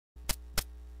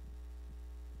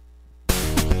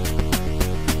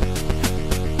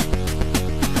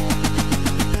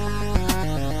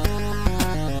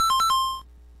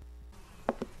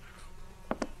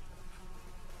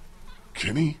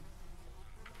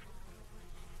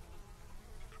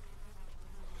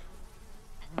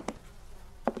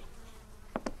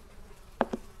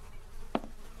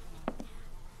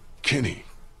Kenny,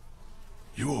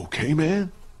 you okay,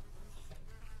 man?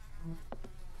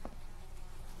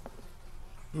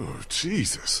 Oh,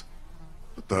 Jesus.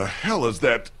 What the hell is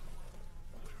that?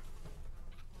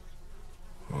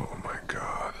 Oh, my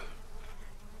God.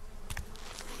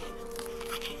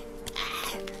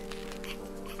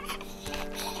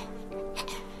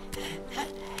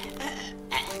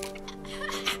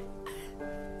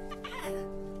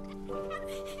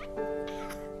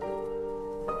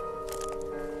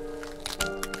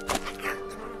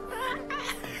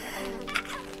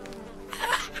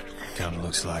 Kinda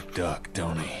looks like Duck,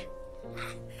 don't he?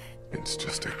 It's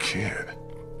just a kid.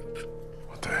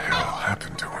 What the hell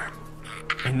happened to him?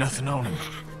 Ain't nothing on him.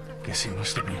 Guess he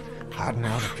must have been hiding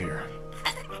out up here.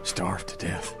 Starved to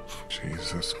death.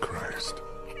 Jesus Christ.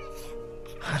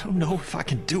 I don't know if I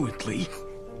can do it, Lee.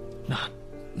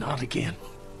 Not again.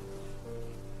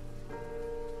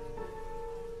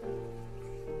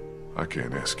 I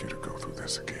can't ask you to go through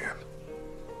this again.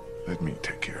 Let me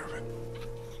take care of it.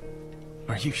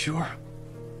 Are you sure?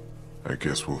 I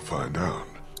guess we'll find out.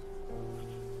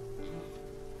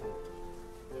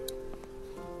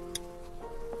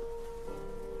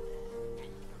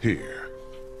 Here.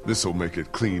 This'll make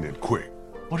it clean and quick.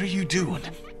 What are you doing?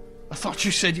 I thought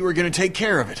you said you were gonna take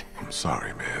care of it. I'm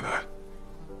sorry, man.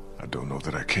 I don't know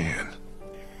that I can.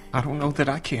 I don't know that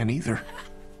I can either.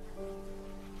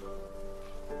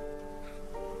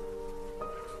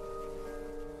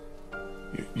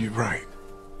 You're right.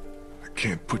 I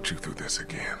can't put you through this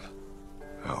again.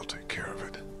 I'll take care of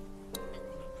it.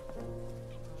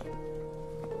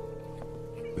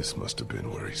 This must have been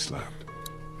where he slept.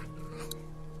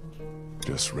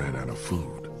 Just ran out of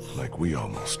food, like we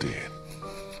almost did.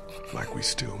 Like we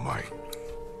still might.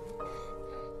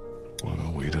 What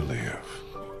a way to live.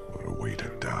 What a way to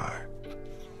die.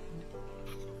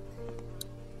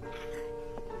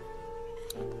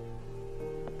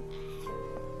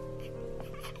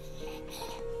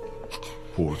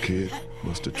 Poor kid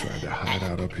must have tried to hide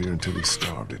out up here until he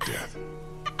starved to death.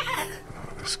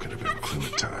 Oh, this could have been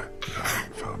Clementine. I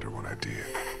hadn't found her when I did.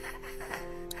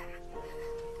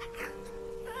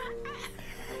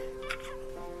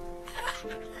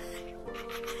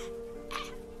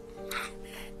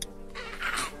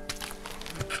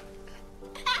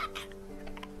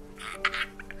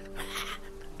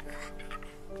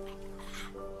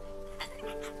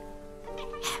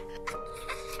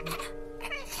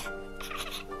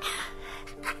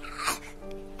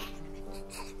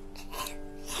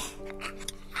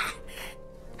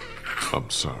 I'm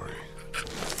sorry.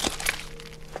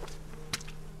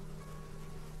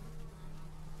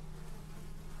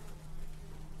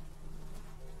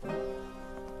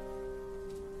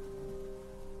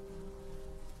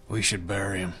 We should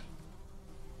bury him.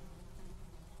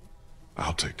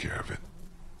 I'll take care of it.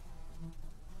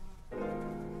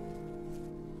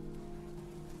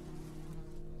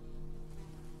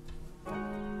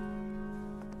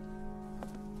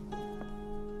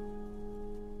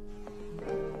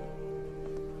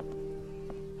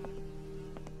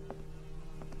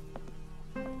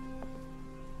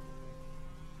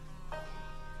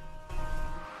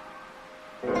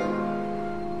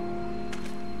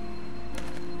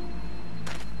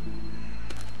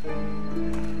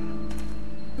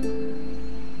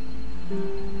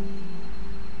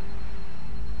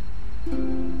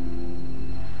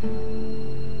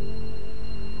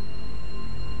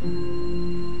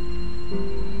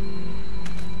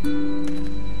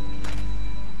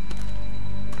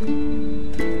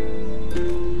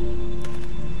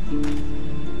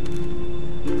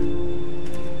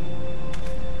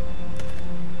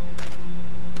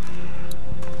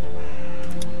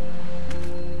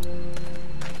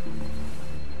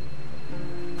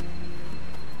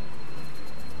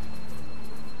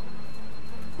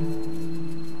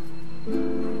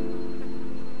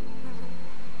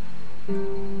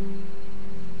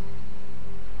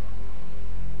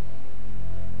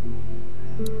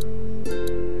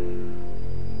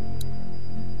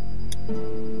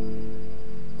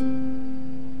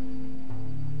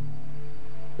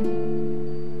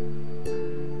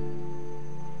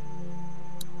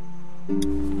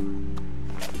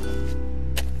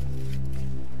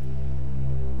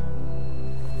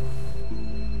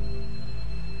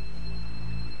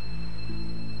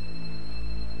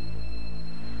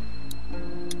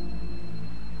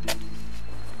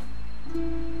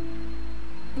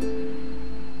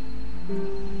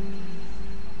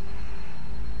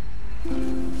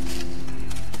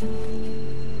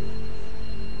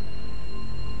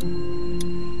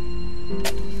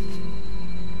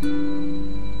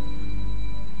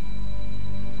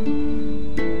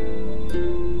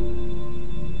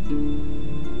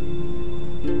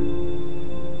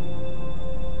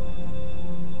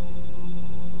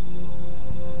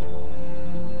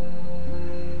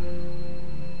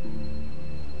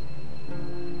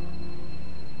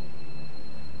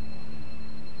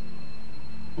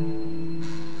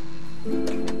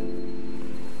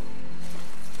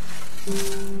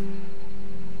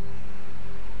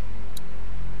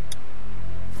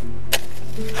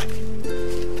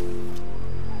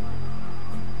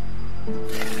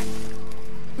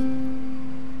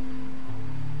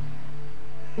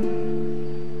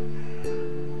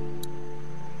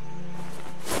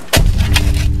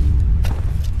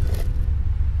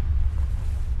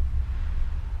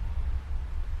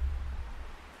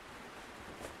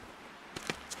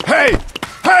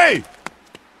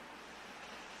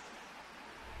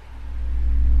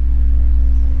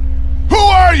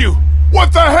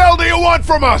 What the hell do you want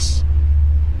from us?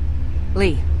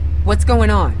 Lee, what's going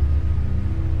on?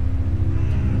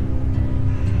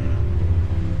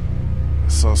 I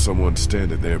saw someone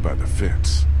standing there by the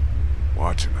fence,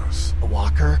 watching us. A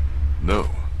walker? No,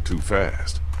 too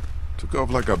fast. Took off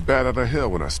like a bat out of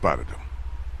hell when I spotted him.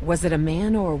 Was it a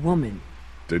man or a woman?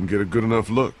 Didn't get a good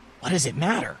enough look. What does it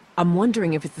matter? I'm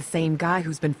wondering if it's the same guy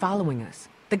who's been following us.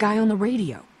 The guy on the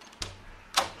radio.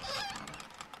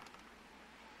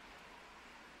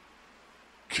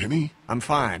 Kenny? I'm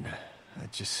fine.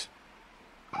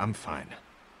 I'm fine.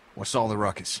 What's all the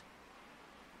ruckus?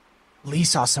 Lee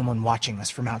saw someone watching us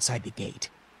from outside the gate.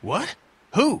 What?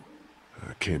 Who?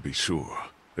 I can't be sure.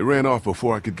 They ran off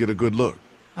before I could get a good look.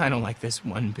 I don't like this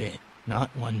one bit.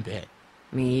 Not one bit.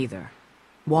 Me either.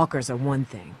 Walkers are one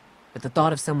thing, but the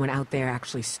thought of someone out there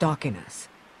actually stalking us.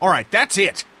 Alright, that's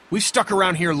it. We've stuck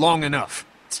around here long enough.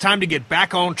 It's time to get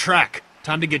back on track.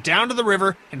 Time to get down to the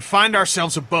river and find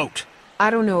ourselves a boat. I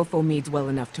don't know if Omid's well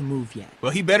enough to move yet.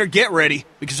 Well, he better get ready,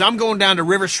 because I'm going down to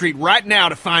River Street right now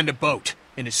to find a boat.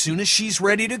 And as soon as she's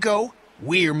ready to go,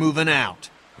 we're moving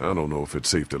out. I don't know if it's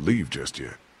safe to leave just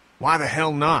yet. Why the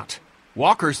hell not?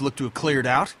 Walkers look to have cleared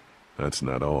out. That's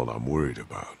not all I'm worried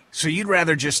about. So you'd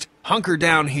rather just hunker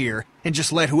down here and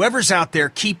just let whoever's out there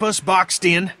keep us boxed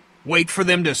in? Wait for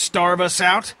them to starve us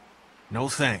out? No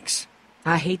thanks.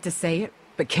 I hate to say it,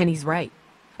 but Kenny's right.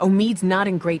 Omid's not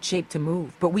in great shape to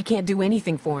move, but we can't do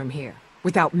anything for him here.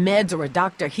 Without meds or a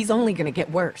doctor, he's only gonna get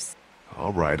worse.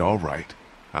 All right, all right.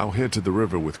 I'll head to the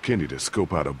river with Kenny to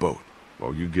scope out a boat,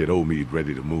 while you get Omid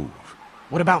ready to move.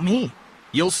 What about me?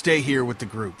 You'll stay here with the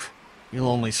group. You'll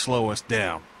only slow us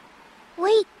down.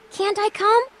 Wait, can't I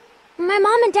come? My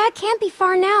mom and dad can't be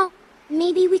far now.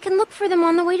 Maybe we can look for them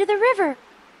on the way to the river.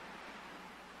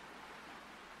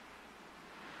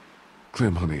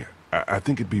 Clem, honey, I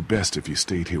think it'd be best if you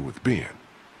stayed here with Ben.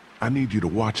 I need you to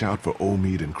watch out for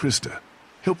Omid and Krista.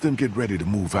 Help them get ready to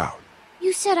move out.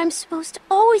 You said I'm supposed to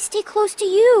always stay close to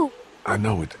you. I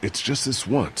know it's just this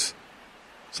once.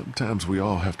 Sometimes we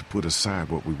all have to put aside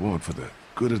what we want for the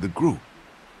good of the group.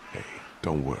 Hey,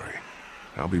 don't worry.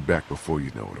 I'll be back before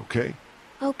you know it, okay?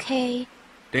 Okay.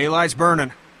 Daylight's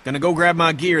burning. Gonna go grab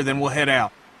my gear, then we'll head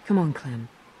out. Come on, Clem.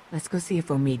 Let's go see if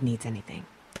Omid needs anything.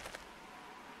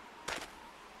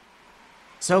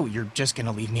 So, you're just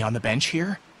gonna leave me on the bench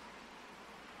here?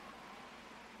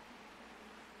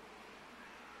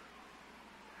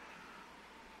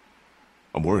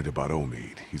 I'm worried about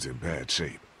Omid. He's in bad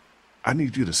shape. I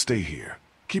need you to stay here.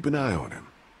 Keep an eye on him.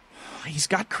 He's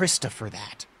got Krista for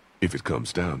that. If it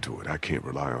comes down to it, I can't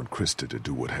rely on Krista to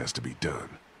do what has to be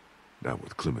done. Not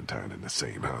with Clementine in the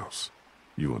same house.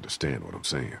 You understand what I'm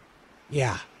saying?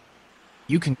 Yeah.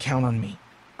 You can count on me.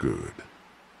 Good.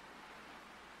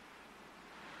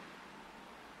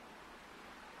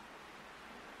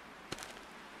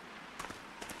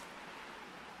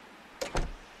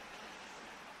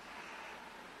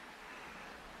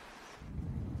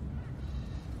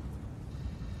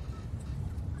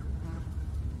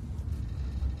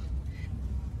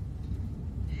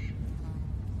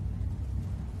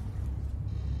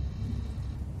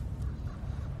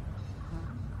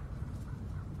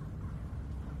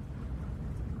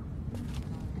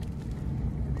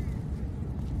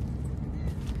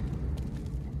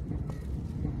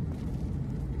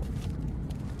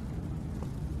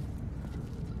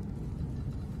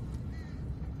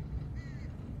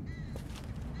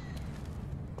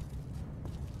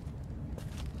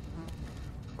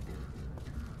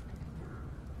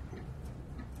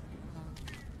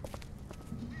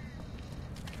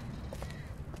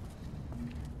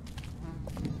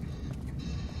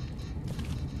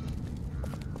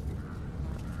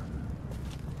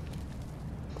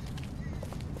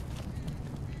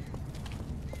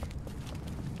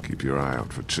 Keep your eye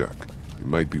out for Chuck. He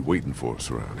might be waiting for us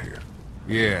around here.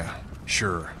 Yeah,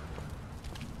 sure.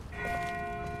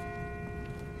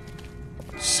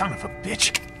 Son of a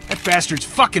bitch. That bastard's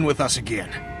fucking with us again.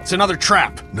 It's another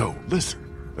trap. No, listen.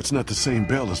 That's not the same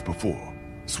bell as before.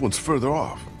 This one's further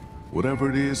off. Whatever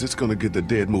it is, it's gonna get the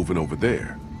dead moving over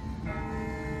there.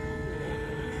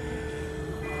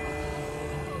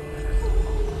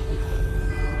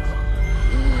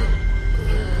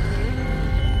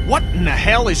 What in the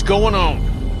hell is going on?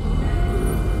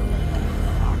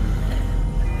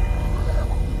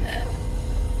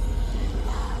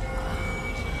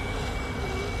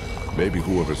 Maybe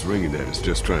whoever's ringing that is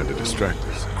just trying to distract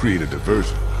us, create a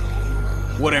diversion.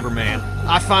 Whatever, man.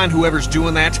 I find whoever's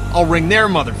doing that, I'll ring their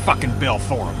motherfucking bell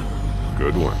for them.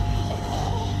 Good one.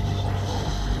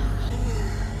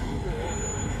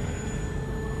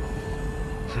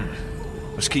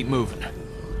 Let's keep moving.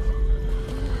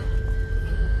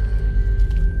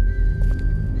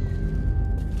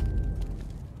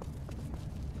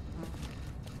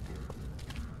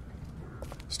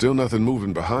 Still nothing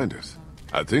moving behind us.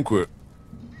 I think we're...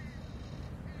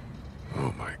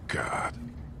 Oh my God.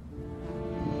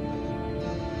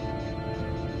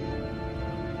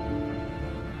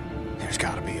 There's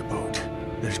gotta be a boat.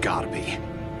 There's gotta be.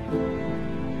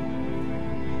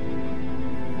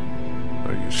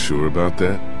 Are you sure about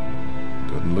that?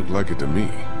 Doesn't look like it to me.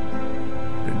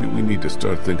 Maybe we need to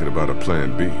start thinking about a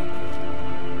plan B.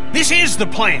 This is the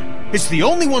plan! It's the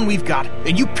only one we've got,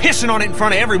 and you pissing on it in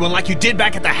front of everyone like you did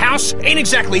back at the house ain't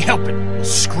exactly helping. Well,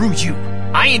 screw you.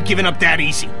 I ain't giving up that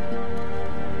easy.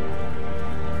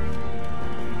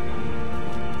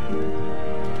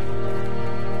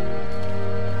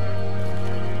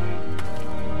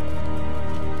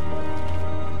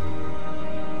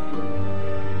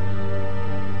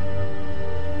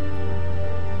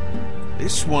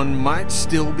 This one might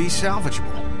still be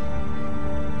salvageable.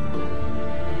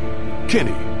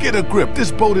 Kenny, get a grip.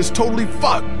 This boat is totally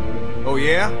fucked. Oh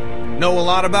yeah? Know a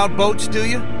lot about boats, do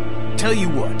you? Tell you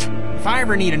what, if I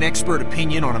ever need an expert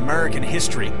opinion on American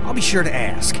history, I'll be sure to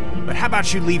ask. But how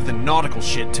about you leave the nautical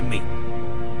shit to me?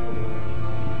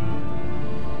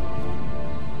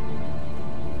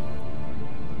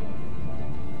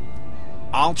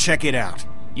 I'll check it out.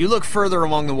 You look further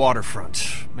along the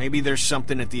waterfront. Maybe there's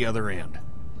something at the other end.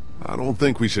 I don't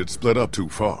think we should split up too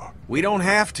far. We don't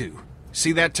have to.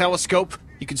 See that telescope?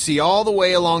 You can see all the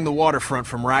way along the waterfront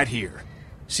from right here.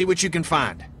 See what you can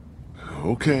find.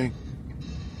 Okay.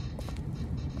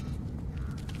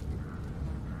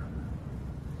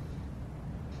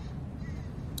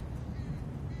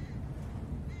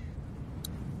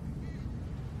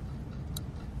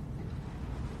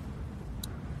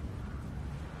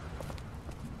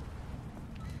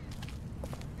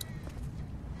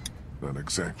 Not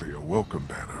exactly a welcome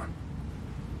banner.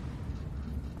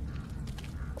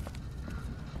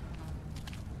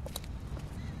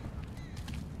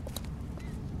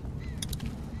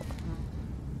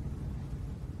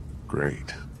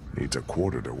 Great. Needs a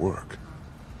quarter to work.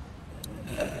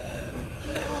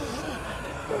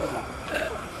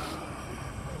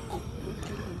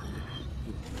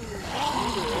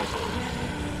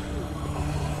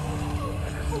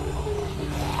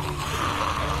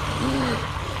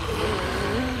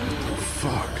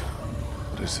 Fuck.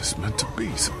 What is this meant to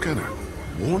be? Some kind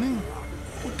of warning?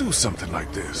 We'll do something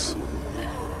like this.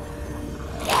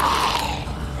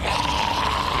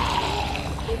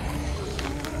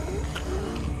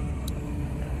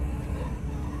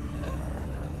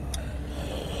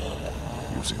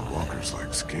 Using walkers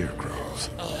like scarecrows.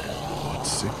 What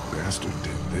sick bastard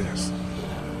did this?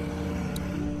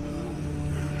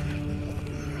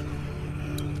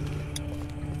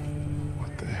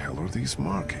 What the hell are these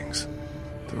markings?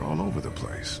 They're all over the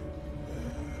place.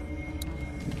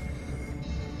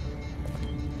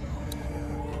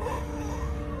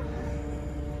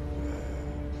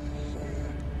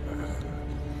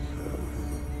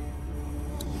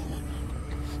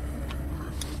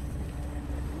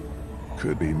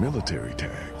 Could be military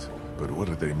tags, but what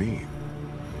do they mean?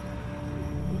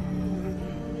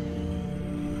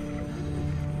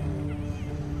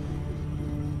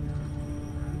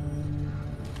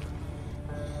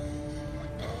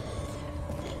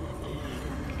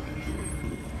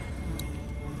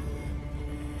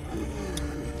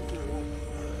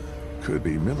 Could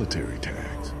be military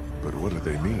tags, but what do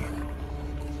they mean?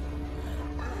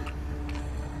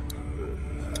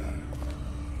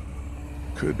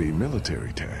 Could be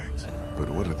military tags, but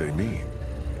what do they mean?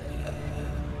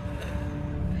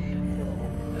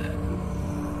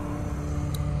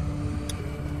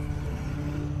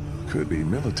 Could be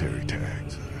military tags,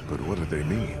 but what do they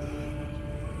mean?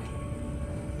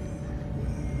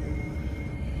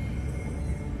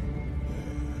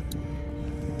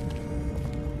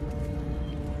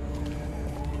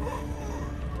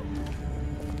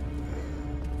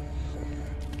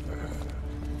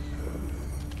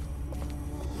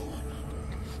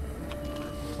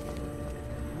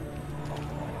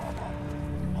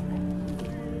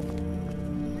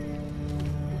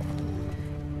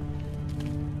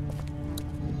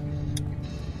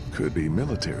 Could be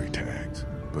military tags,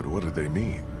 but what do they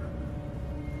mean?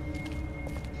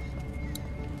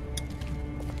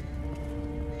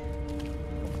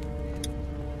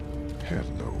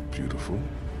 Hello, beautiful.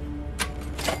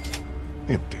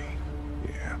 Empty.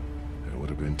 Yeah, that would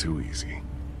have been too easy.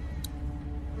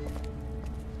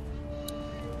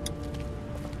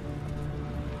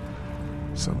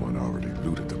 Someone already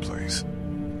looted the place.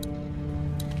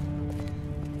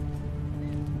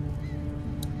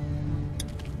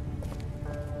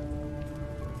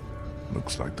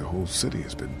 Looks like the whole city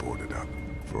has been boarded up,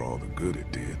 for all the good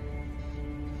it did.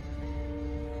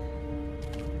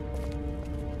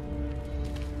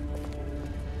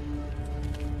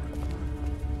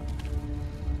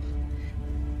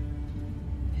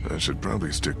 I should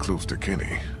probably stick close to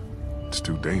Kenny. It's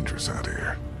too dangerous out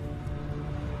here.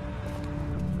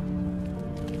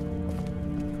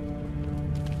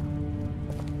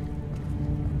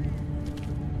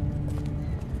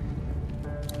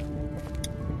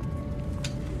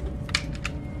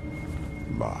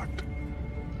 Locked.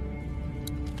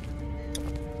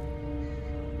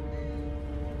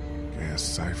 Gas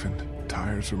siphoned,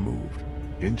 tires removed,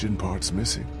 engine parts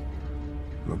missing.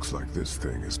 Looks like this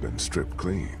thing has been stripped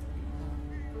clean.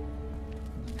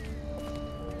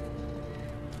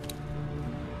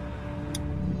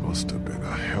 Must have been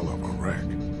a hell of a wreck.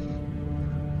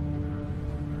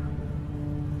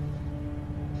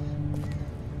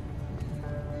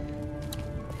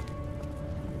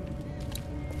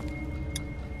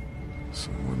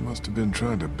 Someone must have been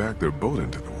trying to back their boat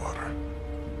into the water.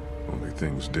 Only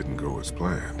things didn't go as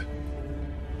planned.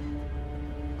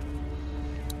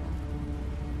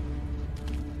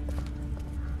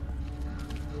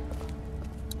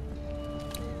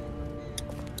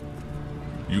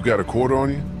 You got a quarter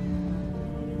on you?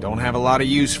 Don't have a lot of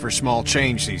use for small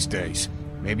change these days.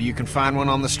 Maybe you can find one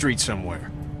on the street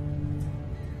somewhere.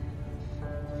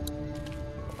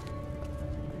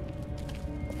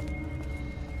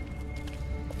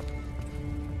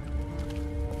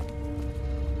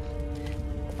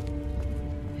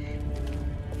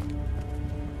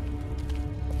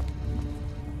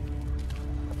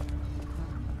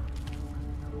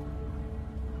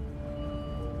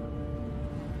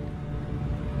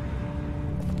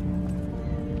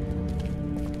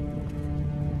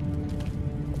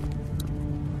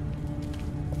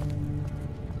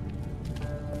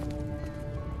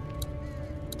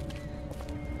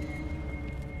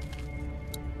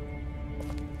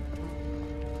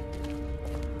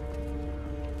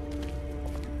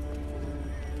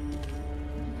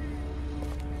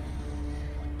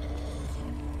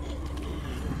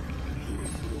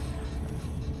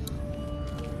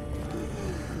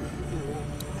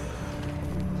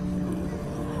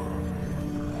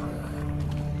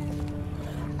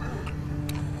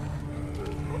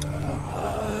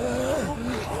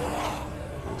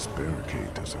 This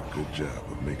barricade does a good job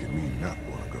of making me not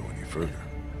want to go any further.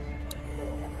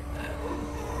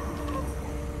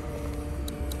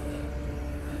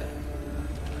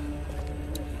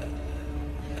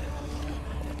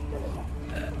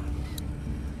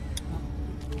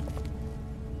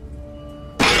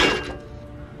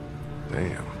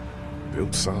 Damn,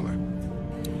 built solid.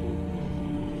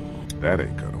 That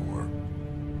ain't gonna work.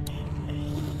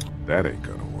 That ain't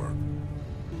gonna work.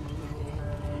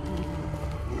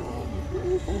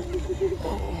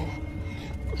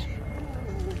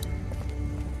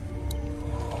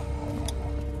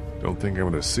 Don't think I'm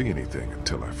gonna see anything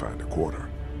until I find a quarter.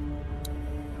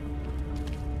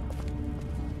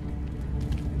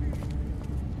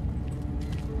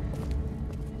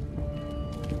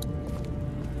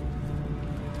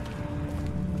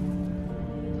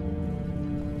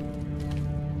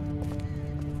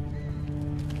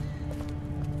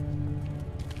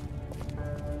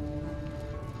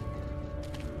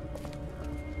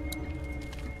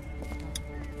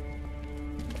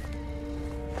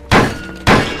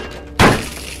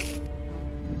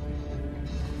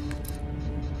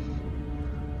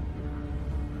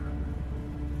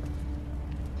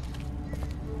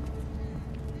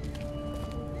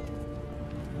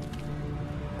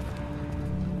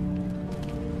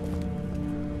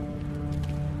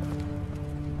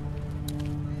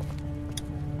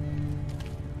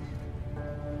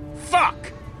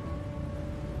 Fuck!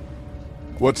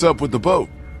 What's up with the boat?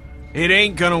 It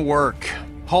ain't gonna work.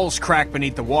 Hull's cracked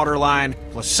beneath the waterline,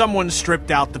 plus someone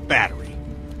stripped out the battery.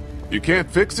 You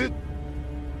can't fix it?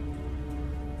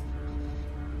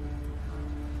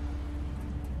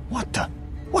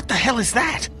 What the hell is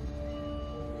that?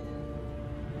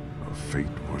 A fate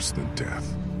worse than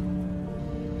death.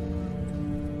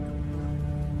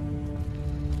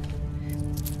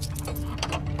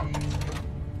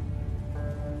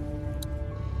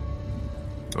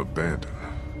 Abandoned,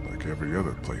 like every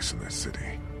other place in this city.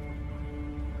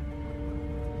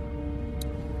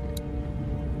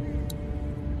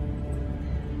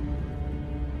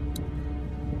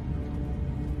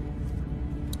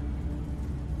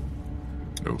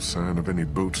 No sign of any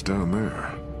boats down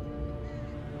there.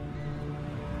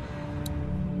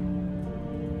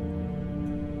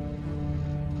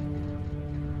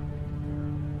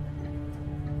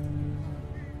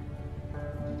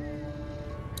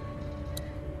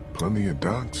 Plenty of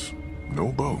docks,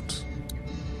 no boats.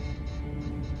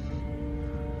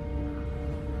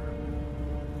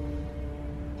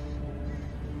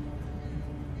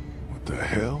 What the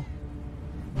hell?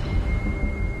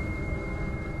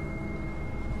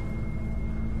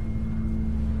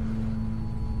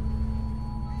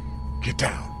 Get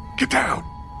down! Get down!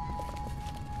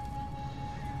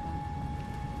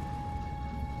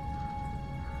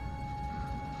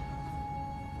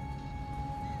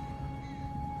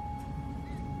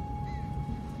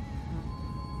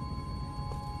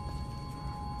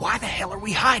 Why the hell are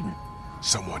we hiding?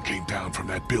 Someone came down from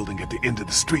that building at the end of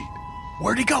the street.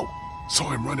 Where'd he go? Saw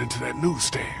him run into that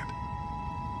newsstand.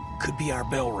 Could be our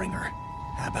bell ringer.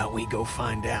 How about we go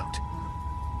find out?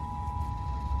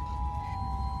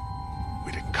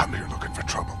 We didn't come here looking for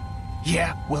trouble.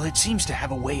 Yeah, well, it seems to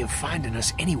have a way of finding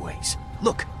us anyways.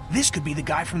 Look, this could be the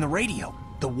guy from the radio.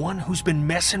 The one who's been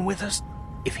messing with us.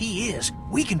 If he is,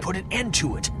 we can put an end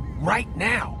to it. Right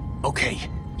now. Okay,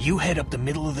 you head up the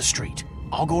middle of the street.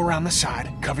 I'll go around the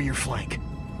side, cover your flank.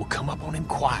 We'll come up on him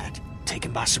quiet, take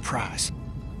him by surprise.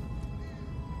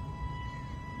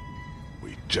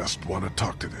 We just want to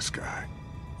talk to this guy.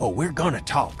 Oh, we're gonna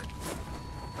talk.